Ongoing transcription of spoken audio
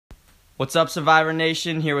What's up, Survivor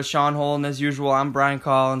Nation? Here with Sean Holden as usual. I'm Brian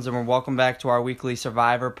Collins, and we're welcome back to our weekly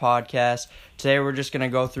Survivor podcast. Today we're just going to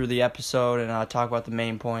go through the episode and talk about the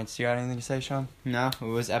main points. You got anything to say, Sean? No, it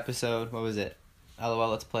was episode, what was it? LOL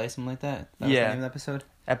Let's Play, something like that? That was Yeah. the name of the episode?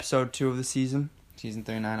 Episode 2 of the season. Season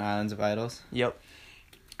 39, Islands of Idols. Yep.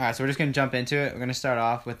 Alright, so we're just going to jump into it. We're going to start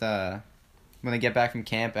off with when they get back from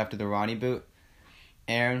camp after the Ronnie boot.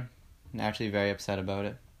 Aaron, naturally very upset about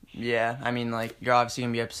it. Yeah, I mean, like, you're obviously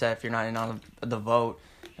going to be upset if you're not in on the vote.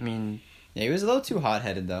 I mean... Yeah, he was a little too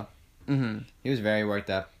hot-headed, though. He was very worked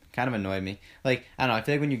up. Kind of annoyed me. Like, I don't know, I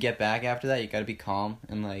feel like when you get back after that, you got to be calm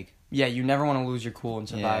and, like... Yeah, you never want to lose your cool in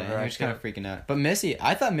Survivor. Yeah, he was kind of freaking out. But Missy,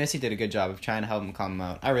 I thought Missy did a good job of trying to help him calm him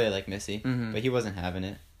out. I really like Missy, but he wasn't having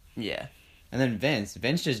it. Yeah. And then Vince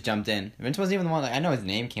just jumped in. Vince wasn't even the one, like, I know his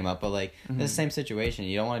name came up, but, like, it's the same situation.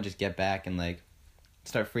 You don't want to just get back and, like,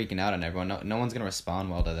 start freaking out on everyone. No one's going to respond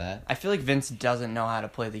well to that. I feel like Vince doesn't know how to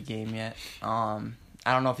play the game yet. I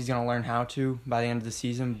don't know if he's going to learn how to by the end of the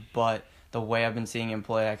season, but the way I've been seeing him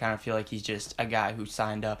play, I kind of feel like he's just a guy who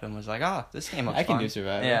signed up and was like, this game looks I can fun. do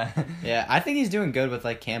Survivor. Yeah. Yeah, I think he's doing good with,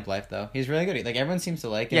 like, camp life, though. He's really good. Like, everyone seems to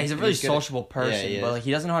like him. Yeah, he's a really good sociable person, he but is. like he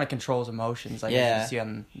doesn't know how to control his emotions. Like Yeah. you see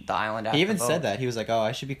on the island after He even the vote. said that. He was like,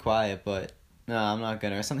 I should be quiet, but no, I'm not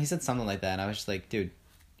gonna. Or something. He said something like that, and I was just like, dude,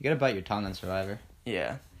 you gotta bite your tongue on Survivor.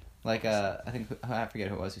 Yeah. Like, I forget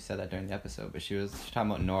who it was who said that during the episode, but she was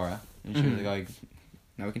talking about Nora, and she was like,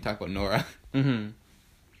 now we can talk about Nora.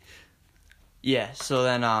 Yeah, so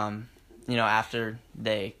then, after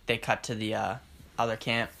they cut to the other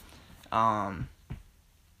camp,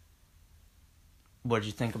 what did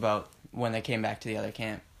you think about when they came back to the other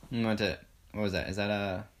camp? What was that? Is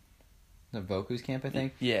that the Voku's camp, I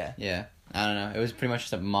think? Yeah. Yeah. I don't know. It was pretty much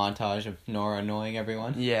just a montage of Nora annoying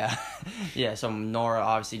everyone. Yeah. Yeah, so Nora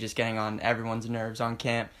obviously just getting on everyone's nerves on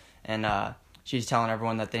camp, and she's telling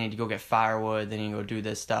everyone that they need to go get firewood, they need to go do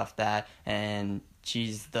this stuff, that, and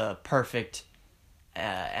she's the perfect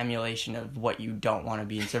emulation of what you don't want to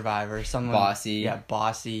be in Survivor. Someone Bossy. Yeah,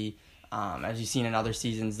 bossy. As you've seen in other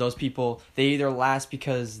seasons, those people, they either last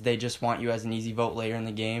because they just want you as an easy vote later in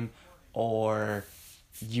the game, or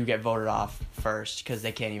you get voted off first because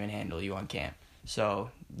they can't even handle you on camp.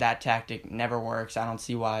 So that tactic never works. I don't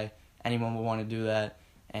see why anyone would want to do that.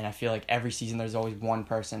 And I feel like every season there's always one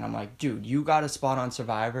person. I'm like, dude, you got a spot on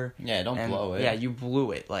Survivor. Yeah, don't blow it. Yeah, you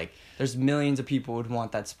blew it. Like, there's millions of people who would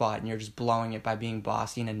want that spot, and you're just blowing it by being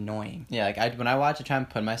bossy and annoying. Yeah, like, when I watch, I try and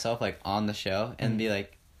put myself, like, on the show and be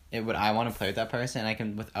like, would I want to play with that person? And I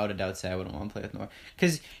can, without a doubt, say I wouldn't want to play with Nora.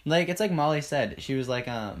 Because, like, it's like Molly said. She was like,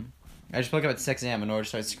 I just woke up at 6 a.m. and Nora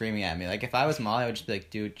started screaming at me. Like, if I was Molly, I would just be like,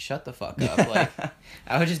 dude, shut the fuck up. Like,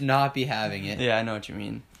 I would just not be having it. Yeah, I know what you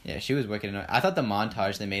mean. Yeah, she was wicked annoying. I thought the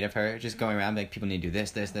montage they made of her just going around, like, people need to do this,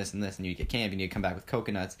 this, this, and this, and you get camp, you need to come back with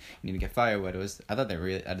coconuts, you need to get firewood. I thought they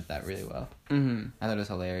really edited that really well. I thought it was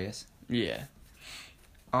hilarious. Yeah.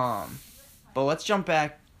 But let's jump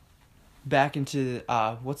back into,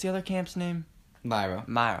 what's the other camp's name? Myra.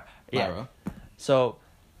 Yeah. Myra. So,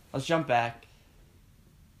 let's jump back.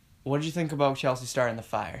 What did you think about Chelsea starting the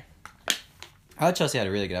fire? I thought Chelsea had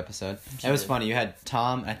a really good episode. She It was did. funny. You had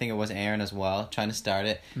Tom, I think it was Aaron as well, trying to start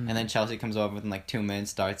it. And then Chelsea comes over within like 2 minutes,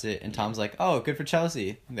 starts it. And Tom's like, oh, good for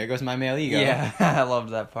Chelsea. There goes my male ego. Yeah, I loved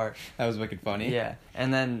that part. That was wicked funny. Yeah,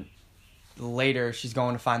 and then later she's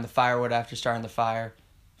going to find the firewood after starting the fire,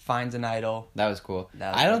 finds an idol. That was cool.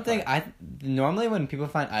 That was I don't good think part. normally when people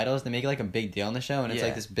find idols, they make it like a big deal on the show, and it's Yeah.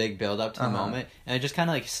 like this big build up to the moment, and it just kind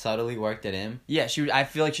of like subtly worked at him. Yeah, I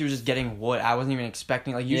feel like she was just getting wood. I wasn't even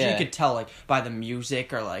expecting. Like usually Yeah. you could tell like by the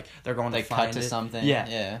music or like they're going Like to find cut to it. something. Yeah,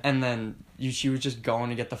 Yeah. And then she was just going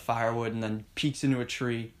to get the firewood, and then peeks into a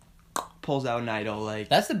tree, pulls out an idol. Like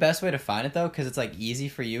That's the best way to find it though, because it's like easy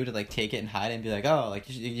for you to like take it and hide it and be like, oh, like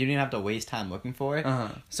you didn't have to waste time looking for it.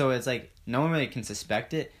 So it's like no one really can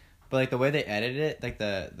suspect it. But, like, the way they edited it, like,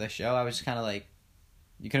 the show, I was just kind of like,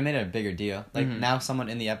 you could have made it a bigger deal. Like, now someone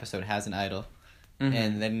in the episode has an idol, and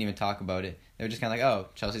they didn't even talk about it. They were just kind of like, oh,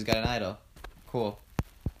 Chelsea's got an idol. Cool.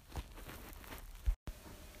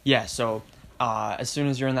 Yeah, so as soon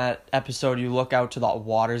as you're in that episode, you look out to the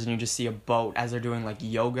waters and you just see a boat as they're doing like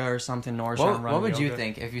yoga or something. What would you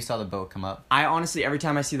think if you saw the boat come up? I honestly, every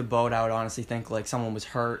time I see the boat, I would honestly think like someone was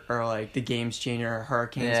hurt or like the game's changing or a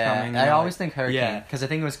hurricane's coming. I you know, always like- think hurricane. Yeah. Because I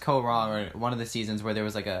think it was Ko Wrong or one of the seasons where there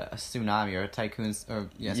was like a tsunami or a tycoon or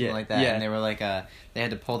something like that. Yeah. And they were like, they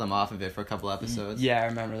had to pull them off of it for a couple episodes. Yeah, I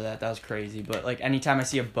remember that. That was crazy. But like anytime I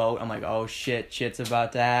see a boat, I'm like, oh shit's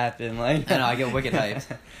about to happen. Like I know, I get wicked hyped.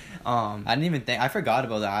 I didn't even think. I forgot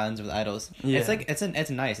about the Islands of the Idols. Yeah. It's like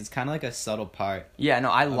it's nice. It's kind of like a subtle part. Yeah, no,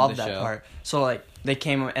 I love that show. part. So like they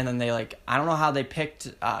came and then they like I don't know how they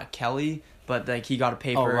picked Kelly, but like he got a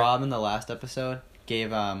paper. Oh, Rob in the last episode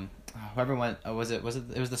gave whoever went. It was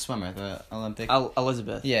the swimmer, the Olympic.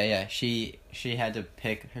 Elizabeth. Yeah. She had to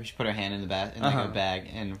pick. She put her hand in the bag in like a bag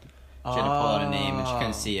and. She had to pull out a name and she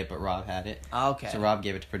couldn't see it, but Rob had it. Okay. So Rob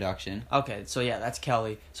gave it to production. Okay, so yeah, that's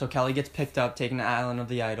Kelly. So Kelly gets picked up, taken to Island of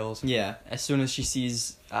the Idols. Yeah. As soon as she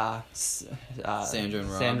sees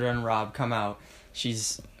Sandra and Rob come out,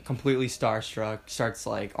 she's completely starstruck, starts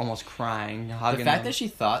like almost crying, hugging The fact them. that she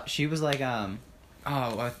thought she was like what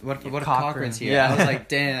if Cochran. Cochran's here? Yeah. I was like,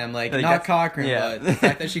 damn, like not Cochran, but the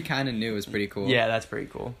fact that she kind of knew was pretty cool. Yeah, that's pretty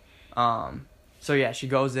cool. So yeah, she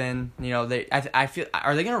goes in. You know, I feel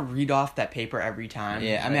are they gonna read off that paper every time?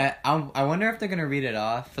 Yeah, I mean, I wonder if they're gonna read it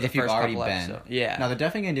off for the if you've first already couple been. episodes. Yeah. No, they're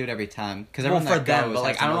definitely gonna do it every time because Well, everyone for that them, goes but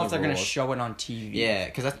like has I don't know some if they're other gonna rules. show it on TV. Yeah,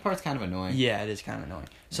 because that part's kind of annoying. Yeah, it is kind of annoying.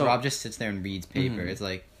 So Rob just sits there and reads paper. It's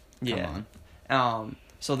like, come on.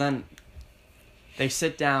 So then they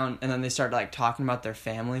sit down and then they start like talking about their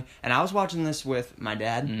family. And I was watching this with my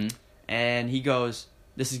dad, and he goes,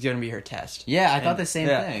 "This is gonna be her test." Yeah, I thought the same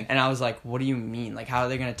thing. And I was like, "What do you mean? Like, how are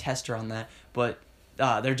they gonna test her on that?" But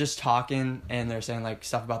they're just talking and they're saying like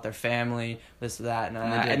stuff about their family, this, that, and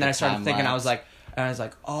then I started thinking, I was like,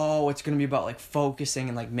 oh, it's gonna be about like focusing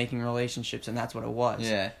and like making relationships, and that's what it was.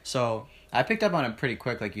 Yeah. So I picked up on it pretty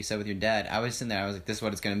quick, like you said with your dad. I was sitting there, I was like, this is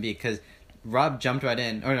what it's gonna be, because Rob jumped right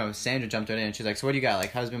in, or no, Sandra jumped right in, and she's like, so what do you got,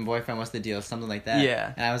 like, husband, boyfriend, what's the deal, something like that.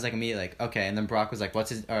 Yeah. And I was like, immediately like, okay, and then Brock was like, Rob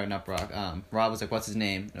was like, what's his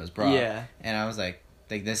name, and it was Brock. Yeah. And I was like,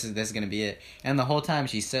 this is gonna be it. And the whole time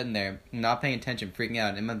she's sitting there, not paying attention, freaking out,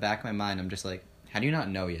 and in the back of my mind, I'm just like, how do you not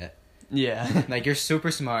know yet? yeah. Like, you're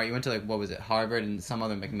super smart, you went to, like, what was it, Harvard and some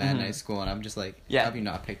other McMahon school, and I'm just like, Yeah. how have you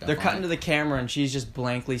not picked up They're on cutting it? to the camera and she's just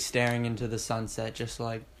blankly staring into the sunset, just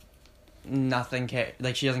like nothing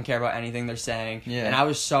like she doesn't care about anything they're saying. Yeah. And I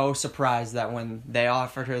was so surprised that when they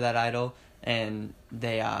offered her that idol and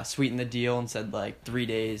they sweetened the deal and said like 3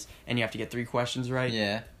 days and you have to get 3 questions right.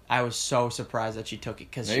 Yeah. I was so surprised that she took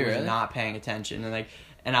it because she was really? not paying attention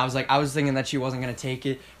and I was thinking that she wasn't gonna take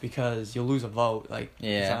it because you'll lose a vote. Like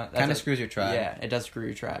Yeah, kind of screws your tribe. Yeah, it does screw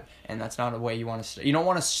your tribe, and that's not a way you want to. You don't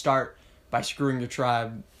want to start by screwing your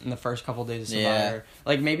tribe in the first couple days of Survivor. Yeah.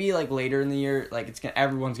 Like maybe like later in the year, like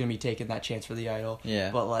everyone's gonna be taking that chance for the idol.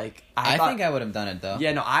 Yeah. But like I think I would have done it though.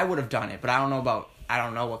 Yeah, no, I would have done it, but I don't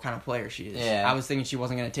know what kind of player she is. Yeah. I was thinking she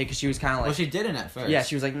wasn't gonna take it. She was kind of like. Well, she didn't at first. Yeah,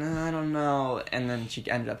 she was like, no, I don't know, and then she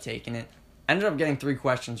ended up taking it. Ended up getting 3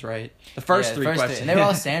 questions right. The first 3 questions. And they were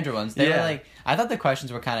all Sandra ones. They Yeah. were like, I thought the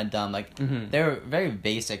questions were kind of dumb. Like, they were very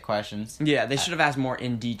basic questions. Yeah, they should have asked more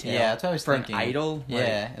in detail. Yeah, that's what I was for thinking. an idol.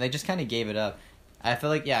 Yeah, and they just kind of gave it up. I feel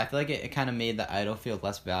like it kind of made the idol feel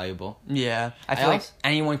less valuable. Yeah, I feel like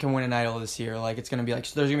anyone can win an idol this year. Like it's gonna be like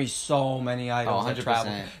there's gonna be so many idols that 100%.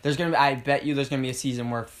 travel. There's gonna be, I bet you there's gonna be a season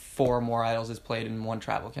where 4 more idols is played in one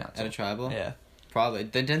tribal council. At a tribal? Yeah. Probably.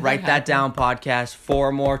 Didn't Write that down, podcast.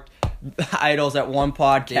 4 more idols at one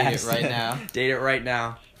podcast. Date it right now. Date it right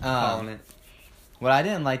now. Calling it. What I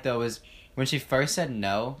didn't like though was when she first said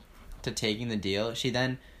no to taking the deal. She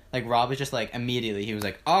then like Rob was just like immediately he was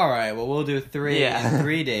like, all right, well we'll do 3 in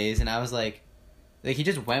 3 days, and I was like he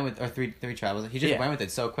just went with or three travels. He just went with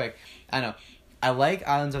it so quick. I know. I like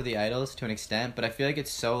Islands of the Idols to an extent, but I feel like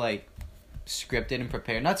it's so like scripted and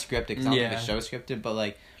prepared. Not scripted, because I don't think the show's scripted, but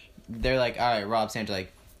like they're like, all right, Rob, Sandra,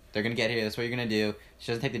 like they're gonna get here. That's what you're gonna do. She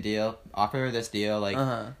doesn't take the deal. Offer her this deal. Like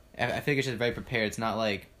I feel like it's just very prepared. It's not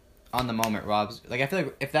like on the moment Rob's like I feel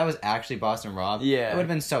like if that was actually Boston Rob, it would have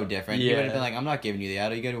been so different. He would have been like, I'm not giving you the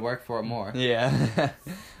idol. You got to work for it more. Yeah.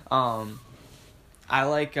 I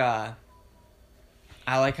like how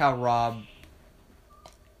Rob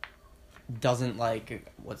doesn't like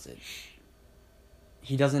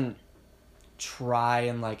he doesn't try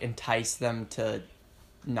and like entice them to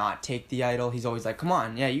not take the idol. He's always like, come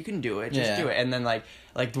on, yeah, you can do it, just do it. And then like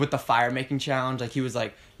with the fire making challenge, like he was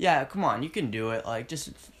like, yeah, come on, you can do it, like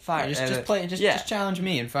just fire, just challenge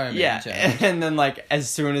me in fire making challenge. And then like as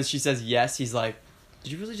soon as she says yes, he's like,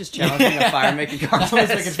 did you really just challenge me in a fire making contest?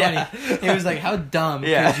 That was like funny. It was like, how dumb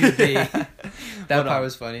could you be? That part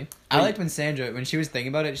was funny. I liked when she was thinking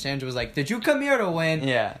about it, Sandra was like, did you come here to win?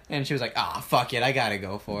 Yeah. And she was like, fuck it, I gotta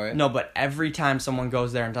go for it. No, but every time someone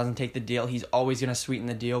goes there and doesn't take the deal, he's always gonna sweeten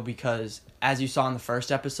the deal because, as you saw in the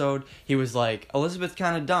first episode, he was like, Elizabeth's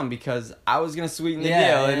kind of dumb because I was gonna sweeten the deal.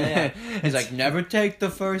 Yeah. He's like, never take the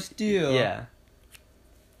first deal. Yeah.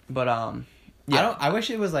 But, I wish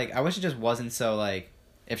it just wasn't so like,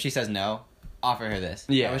 if she says no, offer her this.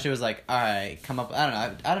 Yeah. I wish it was like, all right, come up.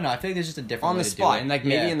 I don't know. I feel like there's just a different on way the to spot, do it. and like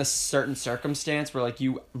maybe in the certain circumstance where like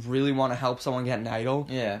you really want to help someone get an idol.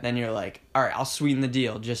 Yeah. Then you're like, all right, I'll sweeten the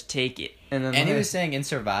deal. Just take it. And then he was saying in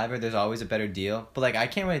Survivor, there's always a better deal. But like, I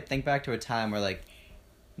can't really think back to a time where like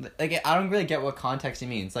I don't really get what context he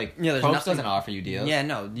means. Like, yeah, there's Probst nothing, doesn't offer you deals. Yeah,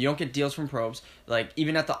 no, you don't get deals from Probst. Like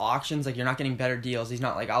even at the auctions, like you're not getting better deals. He's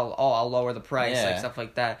not like I'll lower the price, like stuff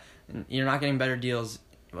like that. And you're not getting better deals.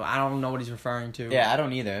 I don't know what he's referring to. Yeah, I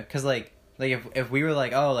don't either. Cause like if we were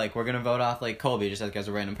like, oh, like we're gonna vote off like Colby just like as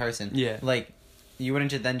a random person. Yeah. Like, you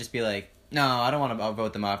wouldn't then just be like, no, I don't want to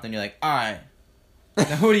vote them off. Then you're like, all right, now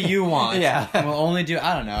who do you want? Yeah. And we'll only do.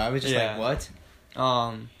 I don't know. I was just like, what?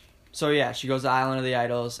 So yeah, she goes to Island of the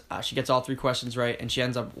Idols. She gets all 3 questions right, and she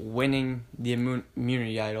ends up winning the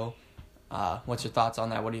immunity idol. What's your thoughts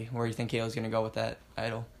on that? Where do you think Kayla's gonna go with that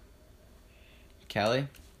idol? Kelly.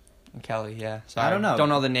 Kelly, yeah. Sorry. I don't know. Don't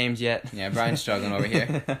know the names yet. Yeah, Brian's struggling over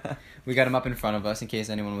here. We got him up in front of us in case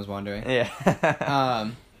anyone was wondering. Yeah.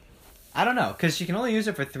 I don't know, because she can only use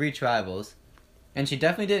it for 3 tribals, and she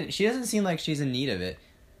definitely didn't. She doesn't seem like she's in need of it.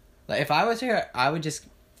 Like if I was her, I would just,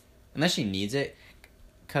 unless she needs it,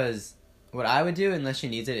 because what I would do unless she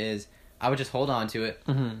needs it is I would just hold on to it,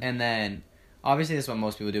 and then obviously this is what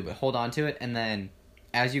most people do, but hold on to it, and then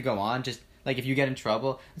as you go on, just like if you get in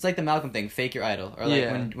trouble, it's like the Malcolm thing, fake your idol, or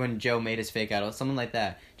like when Joe made his fake idol, something like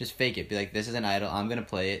that. Just fake it, be like, this is an idol, I'm gonna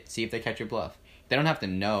play it, see if they catch your bluff. They don't have to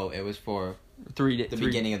know it was for the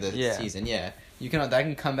beginning of the season. Yeah, you can that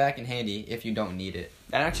can come back in handy if you don't need it.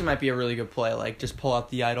 That actually might be a really good play. Like just pull out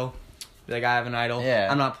the idol. Be like, I have an idol. Yeah.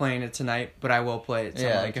 I'm not playing it tonight, but I will play it.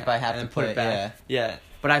 Yeah, like if I have to put it back. Yeah.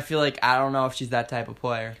 But I feel like I don't know if she's that type of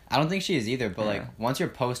player. I don't think she is either. But like once you're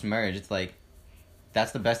post merge, it's like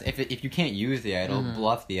that's the best. If you can't use the idol,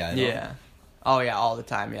 bluff the idol. Yeah. Oh yeah, all the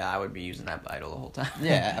time. Yeah, I would be using that idol the whole time.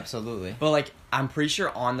 Yeah, absolutely. But like, I'm pretty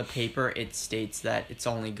sure on the paper it states that it's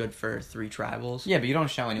only good for 3 tribals. Yeah, but you don't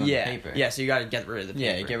show anyone the paper. Yeah, so you got to get rid of the paper.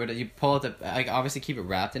 Yeah, you get rid of. You pull it. Like obviously keep it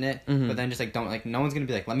wrapped in it, but then just like don't like no one's gonna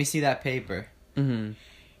be like, let me see that paper. Mm-hmm.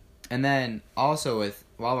 And then also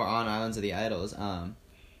while we're on Islands of the Idols,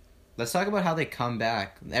 let's talk about how they come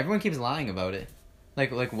back. Everyone keeps lying about it.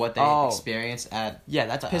 Like what they experienced at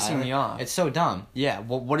that's pissing me off. It's so dumb. Yeah,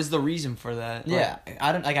 what is the reason for that? Yeah,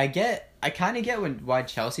 I don't like. I kind of get why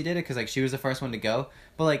Chelsea did it because like she was the first one to go.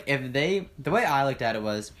 But like the way I looked at it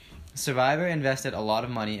was, Survivor invested a lot of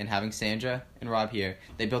money in having Sandra and Rob here.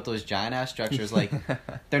 They built those giant ass structures. Like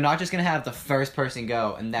they're not just gonna have the first person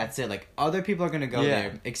go and that's it. Like other people are gonna go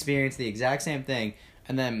there, experience the exact same thing.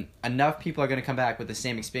 And then enough people are going to come back with the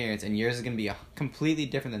same experience, and yours is going to be completely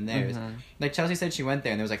different than theirs. Like, Chelsea said she went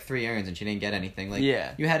there, and there was, like, 3 urns, and she didn't get anything. Like,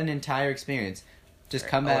 you had an entire experience. Just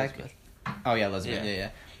come back. Oh, yeah, Elizabeth. Yeah.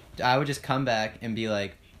 I would just come back and be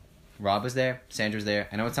like, Rob was there, Sandra's there.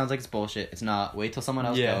 I know it sounds like it's bullshit. It's not. Wait till someone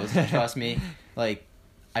else goes. Trust me. Like,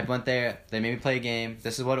 I went there. They made me play a game.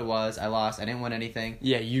 This is what it was. I lost. I didn't win anything.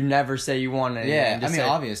 Yeah, you never say you won anything. Yeah, I mean,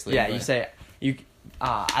 obviously. Yeah, you say...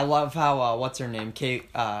 I love how what's her name, Kelly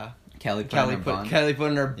put in her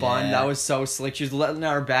bun. Yeah. That was so slick. She was letting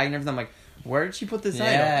out her bag and everything. I'm like, where did she put this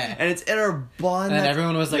idol? And it's in her bun. And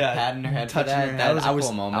everyone was like patting her head, touching her head. That was a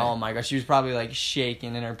cool moment. Oh my gosh, she was probably like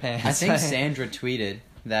shaking in her pants. I think Sandra tweeted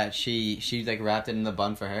that she like wrapped it in the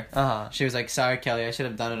bun for her. She was like, "Sorry, Kelly, I should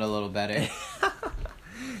have done it a little better."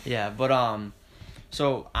 Yeah, but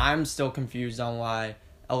so I'm still confused on why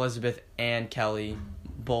Elizabeth and Kelly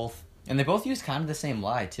both. And they both used kind of the same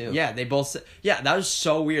lie, too. Yeah, they both said... Yeah, that was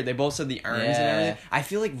so weird. They both said the urns and everything. I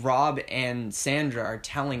feel like Rob and Sandra are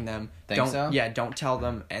telling them... Yeah, don't tell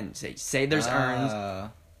them and say there's urns.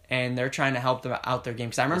 And they're trying to help them out their game.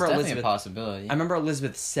 Because I remember Elizabeth... a possibility. I remember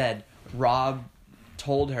Elizabeth said, Rob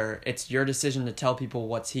told her, it's your decision to tell people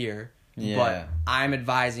what's here. Yeah. But I'm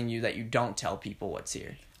advising you that you don't tell people what's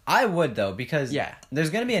here. I would, though, because there's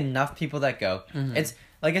going to be enough people that go. It's...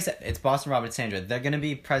 Like I said, it's Boston Rob and Sandra. They're going to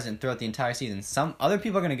be present throughout the entire season. Some other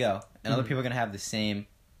people are going to go, and other people are going to have the same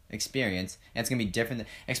experience, and it's going to be different.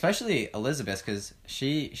 Especially Elizabeth, because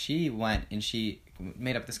she went and she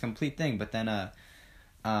made up this complete thing. But then,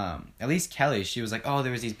 at least Kelly, she was like, oh,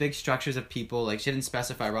 there was these big structures of people. Like she didn't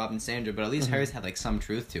specify Rob and Sandra, but at least hers had like some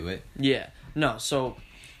truth to it. Yeah, no. So,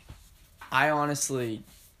 I honestly,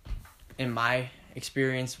 in my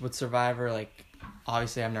experience with Survivor, like.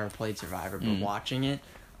 Obviously, I've never played Survivor, but watching it,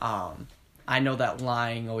 I know that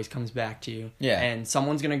lying always comes back to you. Yeah. And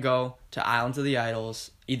someone's going to go to Islands of the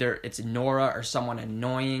Idols. Either it's Nora or someone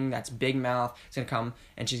annoying that's big mouth. It's going to come,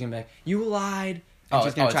 and she's going to be like, you lied. And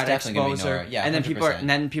she's gonna try to definitely expose her. Yeah, and then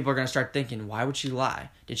 100%. people are gonna start thinking, why would she lie?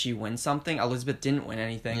 Did she win something? Elizabeth didn't win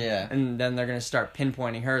anything. Yeah. And then they're gonna start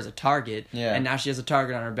pinpointing her as a target. Yeah. And now she has a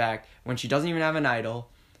target on her back when she doesn't even have an idol.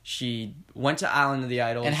 She went to Island of the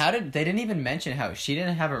Idols. And they didn't even mention how she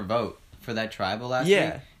didn't have her vote for that tribal last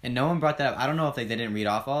week. And no one brought that up. I don't know if they didn't read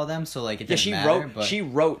off all of them, so like it didn't matter. She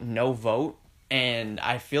wrote no vote, and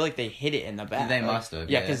I feel like they hid it in the back. They must have.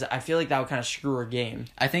 Yeah, because I feel like that would kind of screw her game.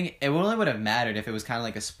 I think it only would have mattered if it was kind of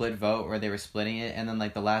like a split vote where they were splitting it, and then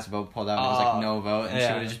like the last vote pulled out and it was like no vote, and she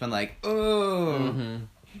would have just been like, "Ooh." Mm-hmm.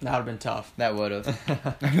 That would have been tough. That would have.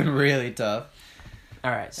 That'd been really tough. All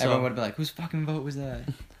right, so everyone would have been like, "Whose fucking vote was that?"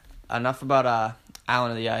 Enough about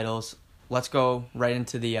Island of the Idols. Let's go right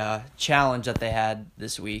into the challenge that they had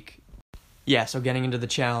this week. Yeah, so getting into the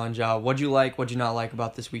challenge, what'd you like, what'd you not like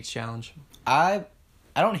about this week's challenge? I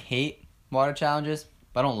don't hate water challenges,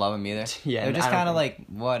 but I don't love them either. Yeah, they're just kind of like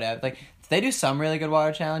whatever. Like they do some really good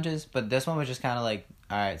water challenges, but this one was just kind of like,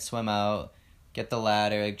 all right, swim out, get the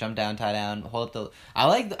ladder, like jump down, tie down, hold up the. I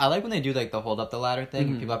like when they do like the hold up the ladder thing.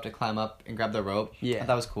 And people have to climb up and grab the rope. Yeah, I thought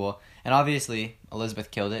that was cool. And obviously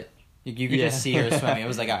Elizabeth killed it. You could just see her swimming. It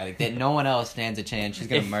was like, all right, like, no one else stands a chance. She's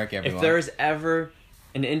gonna murk everyone. If there is ever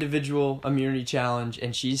an individual immunity challenge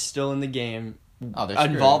and she's still in the game,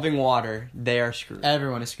 involving water, they are screwed.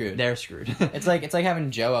 Everyone is screwed. They're screwed. It's like having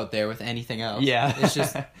Joe out there with anything else. Yeah,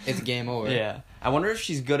 it's game over. Yeah, I wonder if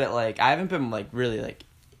she's good at like. I haven't been like really like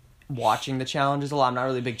watching the challenges a lot. I'm not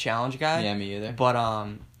really a big challenge guy. Yeah, me either. But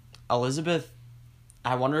Elizabeth,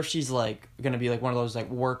 I wonder if she's like gonna be like one of those like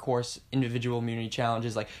workhorse individual immunity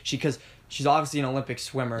challenges. Like because she's obviously an Olympic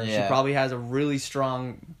swimmer. Yeah. She probably has a really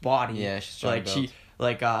strong body. Yeah, she's strong. Like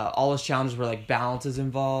built. All those challenges where like balance is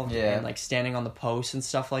involved. Yeah. And like standing on the post and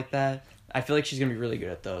stuff like that. I feel like she's gonna be really good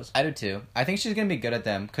at those. I do too. I think she's gonna be good at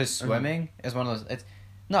them because swimming is one of those. It's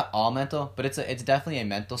not all mental, but it's definitely a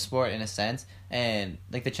mental sport in a sense. And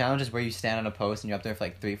like the challenges where you stand on a post and you're up there for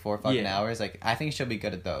like 3-4 fucking hours. Like I think she'll be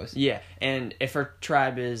good at those. Yeah, and if her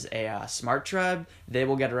tribe is a smart tribe, they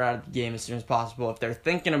will get her out of the game as soon as possible. If they're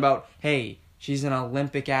thinking about, hey, she's an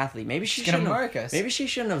Olympic athlete, maybe she's gonna mark us. Maybe she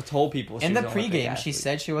shouldn't have told people. In the pregame, she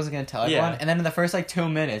said she wasn't gonna tell everyone, and then in the first like 2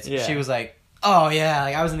 minutes, she was like, "Oh yeah,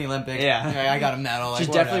 like I was in the Olympics. Yeah, I got a medal." Like, she's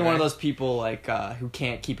definitely one of those people like who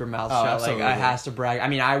can't keep her mouth shut. Absolutely. Like I has to brag. I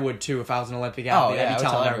mean, I would too if I was an Olympic athlete. I'd be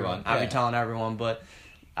telling everyone. Yeah. I'd be telling everyone, but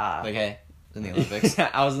like, hey, in the Olympics.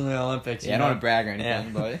 I was in the Olympics. Yeah, I don't want to brag or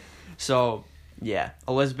anything, but so yeah,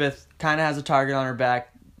 Elizabeth kind of has a target on her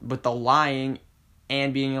back with the lying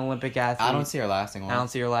and being an Olympic athlete. I don't see her lasting long. I don't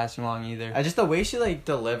see her lasting long either. Just the way she like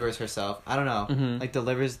delivers herself. I don't know. Mm-hmm. Like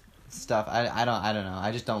delivers stuff. I don't know.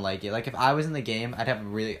 I just don't like it. Like if I was in the game, I'd have a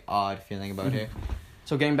really odd feeling about her.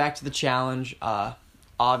 So getting back to the challenge,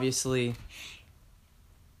 obviously,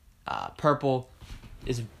 Purple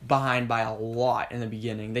is behind by a lot in the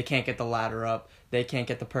beginning. They can't get the ladder up. They can't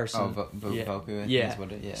get the person. Voku.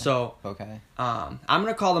 Yeah. So okay. I'm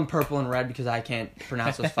gonna call them Purple and Red because I can't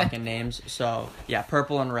pronounce those fucking names. So yeah,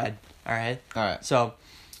 Purple and Red. All right. So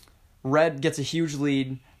Red gets a huge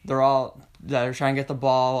lead. They're trying to get the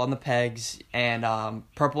ball on the pegs, and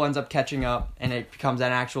Purple ends up catching up, and it becomes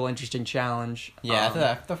an actual interesting challenge. Yeah,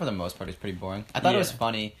 I thought for the most part it was pretty boring. I thought it was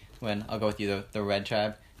funny when, I'll go with you, the Red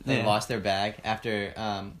Tribe, they lost their bag after,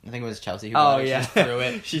 I think it was Chelsea who got it. She just threw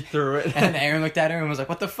it. She threw it. And then Aaron looked at her and was like,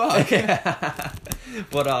 what the fuck?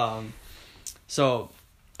 But, so,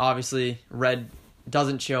 obviously, Red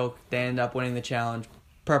doesn't choke. They end up winning the challenge.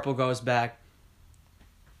 Purple goes back.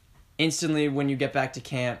 Instantly, when you get back to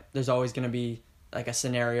camp, there's always going to be like a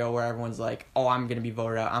scenario where everyone's like, oh, I'm going to be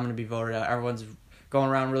voted out. I'm going to be voted out. Everyone's going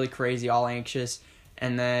around really crazy, all anxious.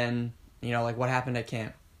 And then, like what happened at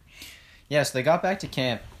camp? Yeah, so they got back to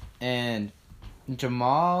camp, and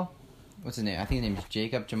Jamal, what's his name? I think his name is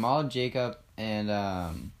Jacob. Jamal, Jacob,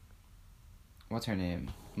 and what's her name?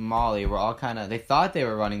 Molly were all they thought they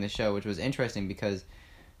were running the show, which was interesting because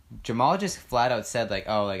Jamal just flat out said like,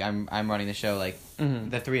 "Oh, like I'm running the show, like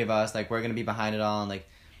the three of us, like we're gonna be behind it all, and like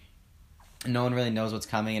no one really knows what's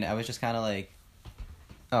coming." And I was just kind of like,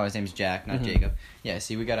 "Oh, his name's Jack, not Jacob." Yeah,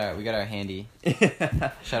 see, we got our handy.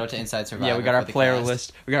 Shout out to Inside Survivor. Yeah, we got our player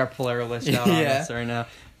list. We got our player list out on us right now.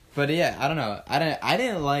 But yeah, I don't know. I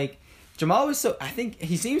didn't like Jamal was so. I think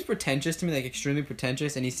he seems pretentious to me, like extremely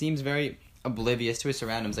pretentious, and he seems very oblivious to his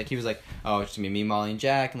surroundings. Like he was like, "Oh, it's gonna be me, Molly, and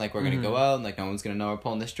Jack, and like we're gonna go out, and like no one's gonna know we're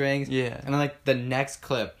pulling the strings." Yeah. And then like the next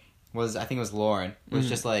clip was, I think it was Lauren, was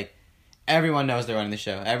just like, everyone knows they're running the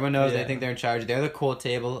show. Everyone knows they think they're in charge. They're the cool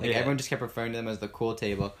table. Like everyone just kept referring to them as the cool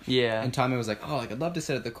table. Yeah. And Tommy was like, "Oh, like I'd love to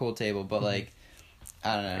sit at the cool table, but like,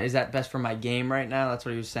 I don't know. Is that best for my game right now?" That's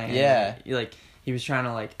what he was saying. Yeah. Like he was trying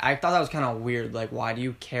to like. I thought that was kind of weird. Like, why do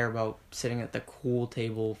you care about sitting at the cool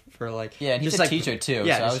table for like? Yeah, and he's just a teacher too.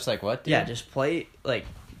 Yeah, so I was like, what? Dude? Yeah, just play like.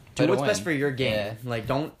 Play Do to what's best win. for your game. Yeah. Like,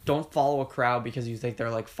 don't follow a crowd because you think they're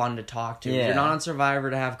like fun to talk to. Yeah. You're not on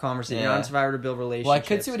Survivor to have conversation. You're not Yeah. on Survivor to build relationships. Well, I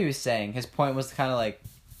could see what he was saying. His point was kind of like,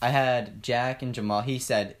 I had Jack and Jamal. He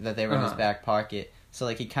said that they were in his back pocket, so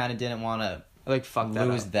like he kind of didn't want to like fuck that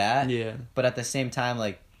lose up. that. Yeah. But at the same time,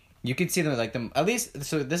 like you could see them like them at least.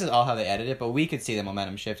 So this is all how they edited it, but we could see the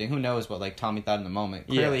momentum shifting. Who knows what like Tommy thought in the moment?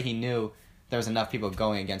 Clearly, Yeah. he knew there was enough people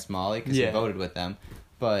going against Molly because Yeah. he voted with them.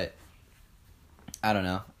 But I don't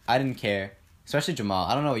know. I didn't care. Especially Jamal.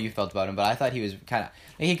 I don't know what you felt about him, but I thought he was kind of...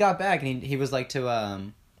 He got back, and he was like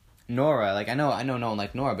to Nora. Like, I know no one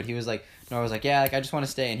liked Nora, but he was like... Nora was like, yeah, like, I just want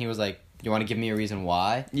to stay. And he was like, you want to give me a reason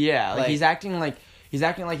why? Yeah, Like- he's acting like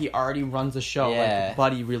he already runs the show. Yeah. Like,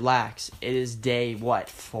 buddy, relax. It is day, what,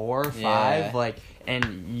 4 or 5? Yeah. Like,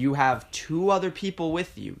 and you have 2 other people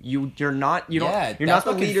with you. You're not you're That's not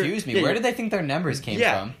the what leader. confused me. Yeah, Where did they think their numbers came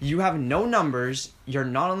from? You have no numbers. You're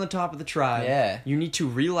not on the top of the tribe. Yeah. You need to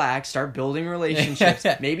relax, start building relationships.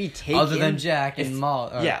 Maybe take Other than in- Jack and if-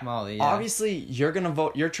 Molly. Yeah. Molly, yeah. Obviously, you're gonna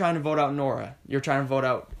vote. You're trying to vote out Nora. You're trying to vote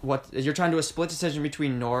out what? You're trying to do a split decision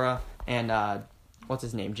between Nora and what's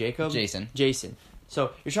his name? Jacob. Jason. Jason.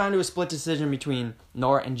 So you're trying to do a split decision between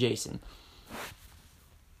Nora and Jason.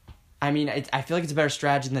 I mean, I feel like it's a better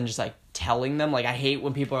strategy than just like telling them. Like, I hate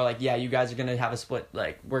when people are like, "Yeah, you guys are gonna have a split.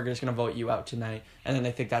 Like, we're just gonna vote you out tonight," and then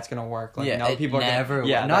they think that's gonna work. Like, Yeah, no, it people are never... Gonna,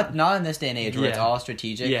 yeah, not in this day and age where it's Yeah. all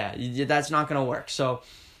strategic. yeah, that's not gonna work. So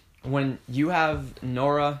when you have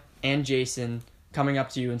Nora and Jason coming up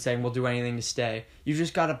to you and saying, "We'll do anything to stay," you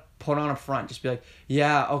just gotta put on a front. Just be like,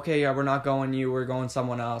 "Yeah, okay, yeah, we're not going you. We're going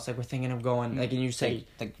someone else. Like, we're thinking of going." Like, and you say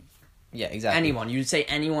Like, yeah, exactly. anyone. You say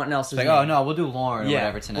anyone else's Like, name. oh, no, we'll do Lauren or Yeah,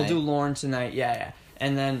 whatever tonight. we'll do Lauren tonight. Yeah.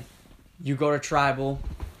 And then you go to tribal,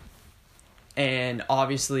 and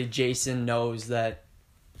obviously Jason knows that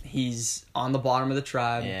he's on the bottom of the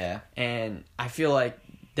tribe. Yeah. And I feel like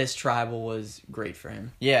this tribal was great for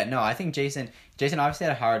him. Yeah, no, I think Jason obviously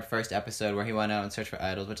had a hard first episode where he went out and searched for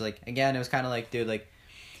idols, which, like, again, it was kind of like, dude, like,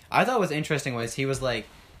 I thought what was interesting was he was like,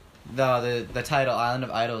 the title Island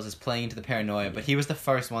of Idols is playing into the paranoia, but he was the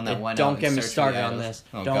first one that went out Don't and get me searched for started the on idols. this.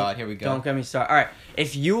 Oh, Don't- God, here we go. Don't get me started. All right,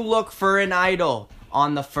 if you look for an idol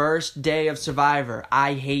on the first day of Survivor,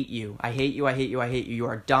 I hate you. I hate you. I hate you. I hate you. You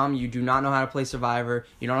are dumb. You do not know how to play Survivor.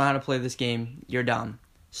 You don't know how to play this game. You're dumb.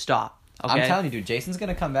 Stop. Okay? I'm telling you, dude, Jason's going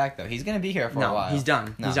to come back, though. He's going to be here for a while. He's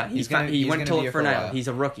done. No, He's done. He he's went gonna to be look here for an a idol. while. He's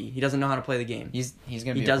a rookie. He doesn't know how to play the game. He's going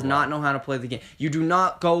to be He here does for a not while. know how to play the game. You do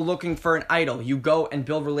not go looking for an idol. You go and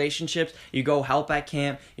build relationships. You go help at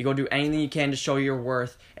camp. You go do anything you can to show your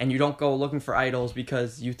worth. And you don't go looking for idols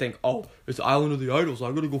because you think, oh, it's Island of the Idols.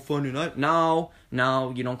 I gotta go find an idol.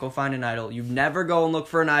 No, you don't go find an idol. You never go and look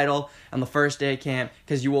for an idol on the first day of camp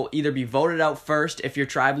because you will either be voted out first if your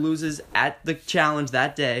tribe loses at the challenge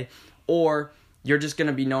that day, or you're just going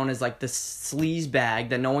to be known as like the sleaze bag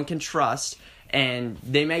that no one can trust, and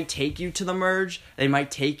they may take you to the merge, they might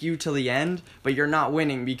take you to the end, but you're not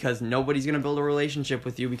winning because nobody's going to build a relationship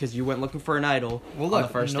with you because you went looking for an idol Well, on look,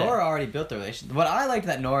 the first Nora day. already built the relationship. What I liked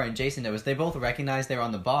that Nora and Jason did was they both recognized they were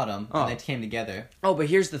on the bottom, Oh. and they came together. Oh, but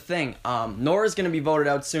here's the thing. Nora's going to be voted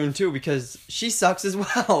out soon too because she sucks as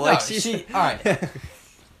well. Like she all right.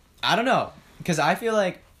 I don't know, because I feel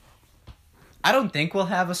like I don't think we'll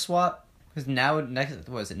have a swap. Because now, next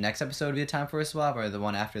episode would be the time for a swap, or the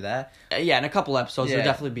one after that? Yeah, in a couple episodes, there'll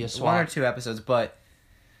definitely be a swap. 1 or 2 episodes, but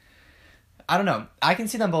I don't know. I can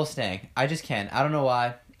see them both staying. I just can't. I don't know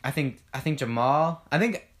why. I think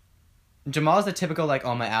Jamal's the typical, like,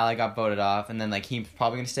 oh, my ally got voted off, and then, like, he's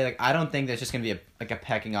probably going to stay. Like, I don't think there's just going to be a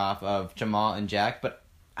pecking off of Jamal and Jack, but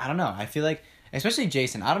I don't know. I feel like, especially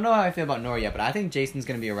Jason, I don't know how I feel about Nora yet, but I think Jason's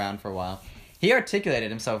going to be around for a while. He articulated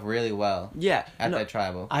himself really well Yeah. at that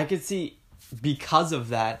tribal. I could see, because of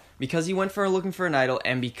that, because he went for looking for an idol,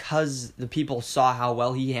 and because the people saw how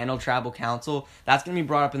well he handled tribal council, that's going to be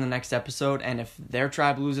brought up in the next episode, and if their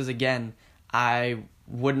tribe loses again, I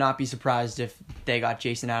would not be surprised if they got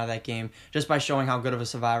Jason out of that game, just by showing how good of a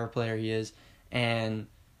Survivor player he is. And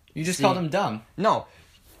You just called him dumb. No,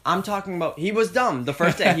 I'm talking about, he was dumb the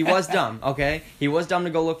first day. He was dumb, okay? He was dumb to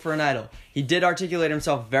go look for an idol. He did articulate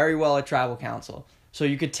himself very well at tribal council. So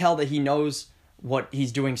you could tell that he knows what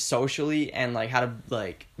he's doing socially and, like, how to,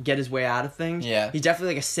 like, get his way out of things. Yeah. He's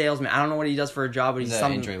definitely, like, a salesman. I don't know what he does for a job, but he's He's an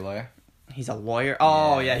some injury lawyer. He's a lawyer?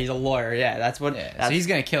 Oh, Yeah. yeah, he's a lawyer. Yeah, that's what... Yeah, That's, so he's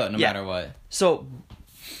going to kill it no Yeah. matter what. So,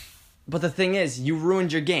 but the thing is, you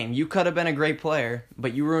ruined your game. You could have been a great player,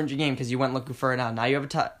 but you ruined your game because you went looking for it out. Now you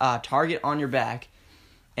have a target on your back,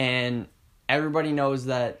 and everybody knows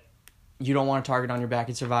that you don't want a target on your back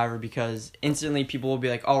in Survivor because instantly people will be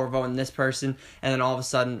like, oh, we're voting this person. And then all of a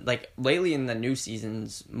sudden, like, lately in the new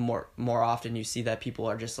seasons, more often you see that people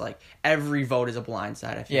are just like, every vote is a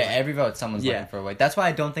blindside, I feel like. every vote someone's looking for a way. That's why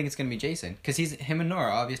I don't think it's going to be Jason. Because him and Nora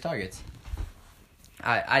are obvious targets.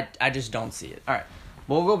 I just don't see it. All right.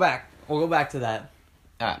 We'll go back. We'll go back to that.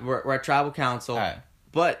 All right. We're at Tribal Council. All right.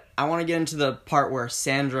 But I want to get into the part where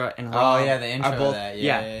Sandra and Rob the intro are both, of that.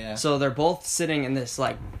 Yeah. So they're both sitting in this,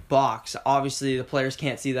 like, box. Obviously, the players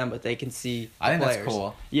can't see them, but they can see the I think players. that's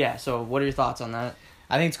cool. Yeah, so what are your thoughts on that?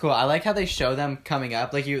 I think it's cool. I like how they show them coming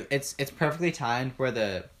up. Like, it's perfectly timed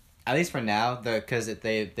where at least for now, because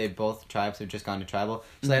they both tribes have just gone to tribal,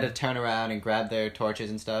 so they had to turn around and grab their torches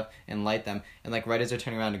and stuff and light them. And, like, right as they're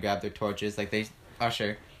turning around to grab their torches, like, they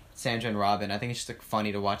usher Sandra and Robin. I think it's just like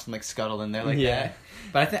funny to watch them like scuttle in there like that.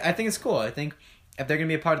 But I think it's cool. I think if they're gonna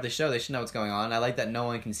be a part of the show, they should know what's going on. I like that no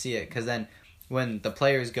one can see it because then when the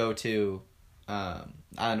players go to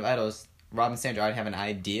idols, Robin and Sandra already have an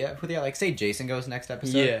idea of who they are. Like say Jason goes next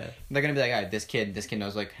episode. Yeah, they're gonna be like, all right, this kid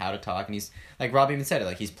knows like how to talk, and he's like Rob even said it,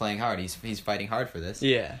 like he's playing hard. He's fighting hard for this.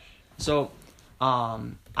 Yeah. So,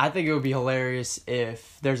 I think it would be hilarious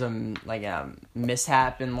if there's a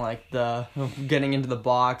mishap in like the getting into the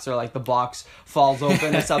box or like the box falls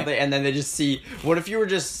open or something, and then they just see. What if you were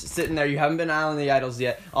just sitting there? You haven't been out on the idols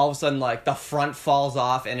yet. All of a sudden, like the front falls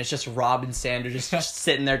off, and it's just Rob and Sandra just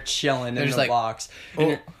sitting there chilling in the box.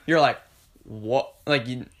 And you're like, what? Like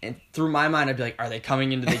through my mind, I'd be like, are they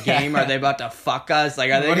coming into the game? Are they about to fuck us?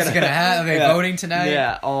 Like, are they gonna have? Are they voting tonight?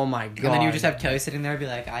 Yeah. Oh my god. And then you just have Kelly sitting there and be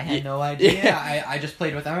like, I had no idea. Yeah. I just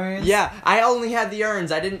played with urns. Yeah, I only had the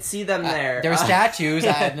urns. I didn't see them there. There were statues.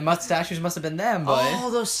 Statues must have been them.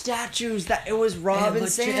 But those statues. It was Rob and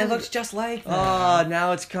Sandra. It looks just like them. Oh,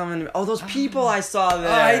 now it's coming. Oh, those people I saw there.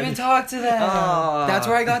 I even talked to them. That's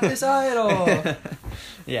where I got this idol.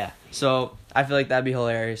 Yeah. So I feel like that'd be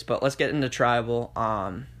hilarious. But let's get into Tribal.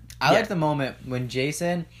 I like the moment when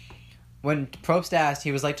Probst asked,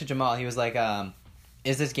 he was like to Jamal, he was like,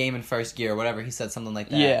 is this game in first gear or whatever? He said something like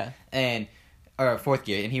that. Yeah. Or fourth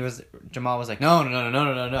gear. And Jamal was like, no.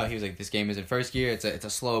 He was like, this game is in first gear. It's a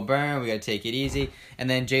slow burn. We gotta take it easy. And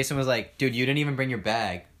then Jason was like, dude, you didn't even bring your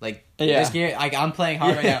bag. Like, this gear, I'm playing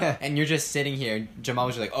hard right now. And you're just sitting here. And Jamal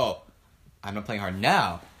was just like, oh, I'm not playing hard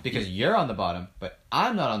now because you're on the bottom, but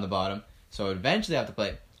I'm not on the bottom. So eventually I have to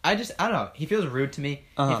play. I don't know. He feels rude to me.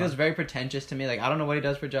 He feels very pretentious to me. Like, I don't know what he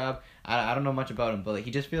does for a job. I don't know much about him, but like, he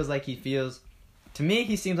just feels like to me,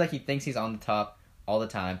 he seems like he thinks he's on the top all the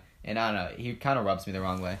time. And I don't know. He kind of rubs me the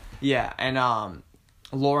wrong way. Yeah, and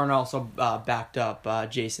Lauren also backed up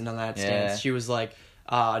Jason on that stance. She was like,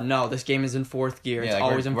 no, this game is in fourth gear. It's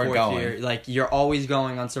always in fourth gear. Like, you're always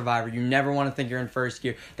going on Survivor. You never want to think you're in first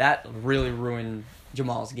gear. That really ruined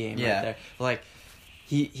Jamal's game right there. Like,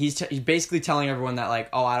 he's basically telling everyone that, like,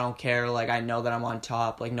 oh, I don't care. Like, I know that I'm on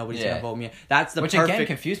top. Like, nobody's going to vote me. That's the perfect... again,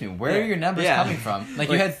 confused me. Where are your numbers coming from? Like,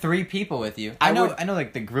 you had 3 people with you. I know,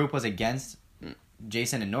 like, the group was against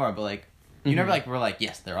Jason and Nora, but, like, you never, like, were like,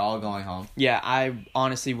 yes, they're all going home. Yeah, I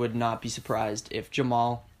honestly would not be surprised if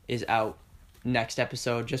Jamal is out next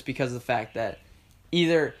episode just because of the fact that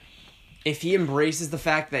either if he embraces the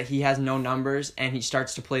fact that he has no numbers and he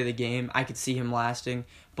starts to play the game, I could see him lasting.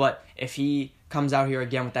 But if he comes out here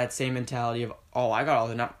again with that same mentality of, oh, I got all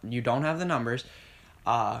the you don't have the numbers,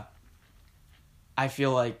 I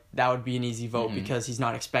feel like that would be an easy vote because he's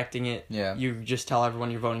not expecting it. Yeah. You just tell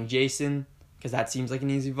everyone you're voting Jason because that seems like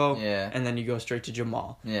an easy vote. Yeah. And then you go straight to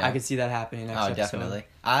Jamal. Yeah. I could see that happening next episode. Definitely.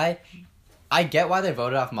 I get why they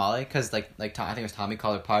voted off Molly, because, like I think it was Tommy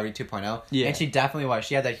called her Parvati 2.0. Yeah. And she definitely was.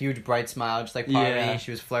 She had that huge, bright smile, just like Parvati. Yeah.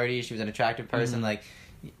 She was flirty. She was an attractive person. Like,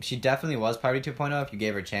 she definitely was Parvati 2.0 if you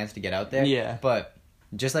gave her a chance to get out there. Yeah. But,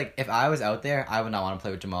 just, like, if I was out there, I would not want to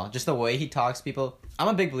play with Jamal. Just the way he talks to people. I'm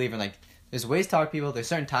a big believer in, like, there's ways to talk to people. There's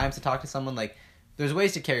certain times to talk to someone. Like, there's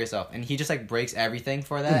ways to carry yourself. And he just, like, breaks everything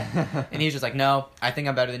for that. And he's just like, no, I think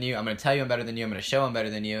I'm better than you. I'm going to tell you I'm better than you. I'm going to show I'm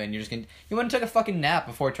better than you. And you're just going to... You went and took a fucking nap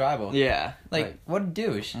before Tribal. Yeah. Like, what a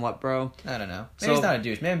douche. What, bro? I don't know. Maybe he's not a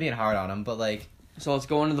douche. Maybe I'm being hard on him, but, like... So let's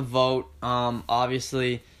go into the vote.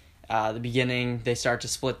 Obviously, the beginning, they start to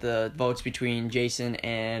split the votes between Jason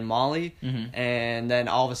and Molly. Mm-hmm. And then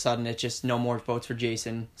all of a sudden, it's just no more votes for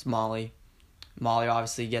Jason. It's Molly. Molly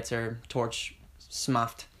obviously gets her torch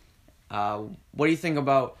smuffed. What do you think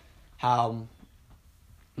about how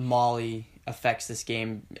Molly affects this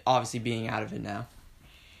game, obviously being out of it now?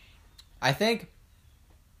 I think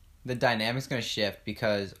the dynamic's going to shift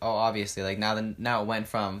because, obviously, like, now it went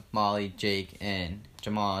from Molly, Jake, and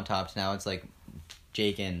Jamal on top to now it's, like,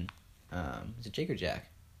 Jake and, is it Jake or Jack?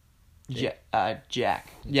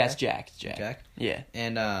 Jack. Yes, Jack. Jack? Yeah.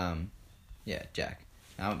 And, Yeah, Jack.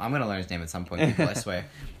 I'm gonna learn his name at some point, people, I swear.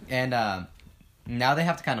 And now they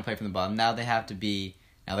have to kind of play from the bottom. Now they have to be.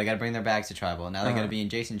 Now they got to bring their bags to tribal. Now they got to be in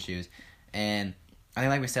Jason's shoes. And I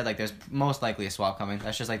think, like we said, like there's most likely a swap coming.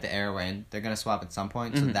 That's just like the era we're in. They're gonna swap at some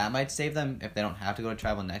point, so that might save them if they don't have to go to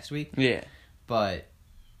tribal next week. Yeah. But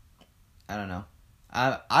I don't know.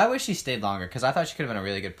 I wish she stayed longer because I thought she could have been a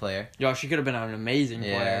really good player. Yo, she could have been an amazing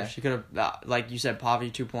player. She could have, like you said, Pavi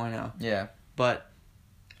 2.0. Yeah. But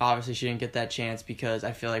obviously she didn't get that chance because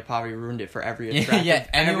I feel like Pavi ruined it for every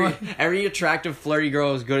attractive, every attractive, flirty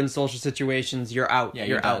girl who's good in social situations. You're out. Yeah,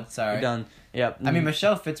 you're out. Sorry. You're done. Yep. I mean,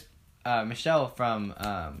 Michelle from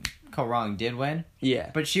Co Wrong did win.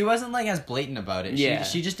 Yeah. But she wasn't like as blatant about it. Yeah.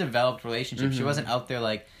 She just developed relationships. She wasn't out there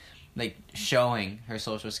like showing her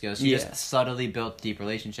social skills. She just subtly built deep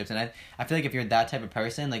relationships. And I feel like if you're that type of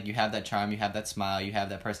person, like you have that charm, you have that smile, you have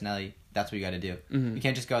that personality, that's what you got to do. You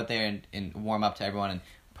can't just go out there and warm up to everyone and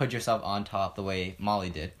put yourself on top the way Molly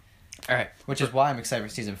did. All right. Which is why I'm excited for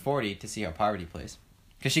season 40 to see how Parvati plays.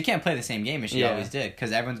 Because she can't play the same game as she always did.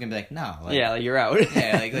 Because everyone's going to be like, no. Like you're out.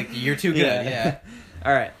 like you're too good. Yeah.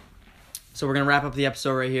 All right. So we're going to wrap up the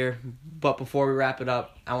episode right here. But before we wrap it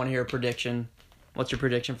up, I want to hear a prediction. What's your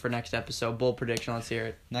prediction for next episode? Bold prediction. Let's hear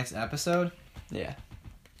it. Next episode? Yeah.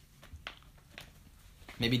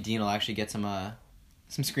 Maybe Dean will actually get some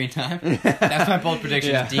screen time. That's my bold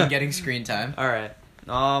prediction. Yeah. Dean getting screen time. All right.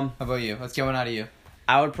 How about you? What's going out of you?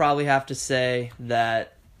 I would probably have to say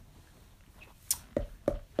that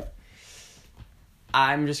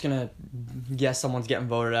I'm just going to guess someone's getting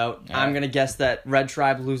voted out. Right. I'm going to guess that Red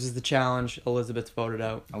Tribe loses the challenge. Elizabeth's voted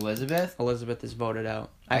out. Elizabeth is voted out.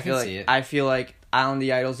 I can see it. I feel like Island of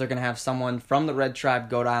the Idols, they're going to have someone from the Red Tribe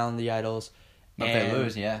go to Island of the Idols. If they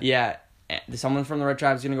lose, yeah. Yeah. Someone from the Red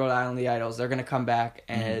Tribe is going to go to Island of the Idols. They're going to come back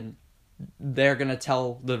and they're going to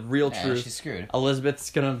tell the real truth. She's screwed.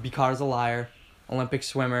 Elizabeth's going to be caught as a liar. Olympic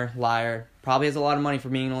swimmer, liar. Probably has a lot of money for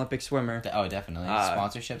being an Olympic swimmer. Oh, definitely.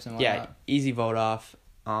 Sponsorships and whatnot. Yeah, easy vote off.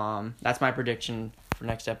 That's my prediction for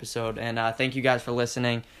next episode. And thank you guys for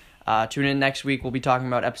listening. Tune in next week. We'll be talking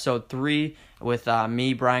about episode 3 with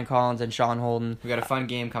me, Brian Collins, and Sean Holden. We got a fun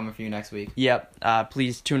game coming for you next week. Yep.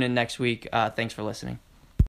 Please tune in next week. Thanks for listening.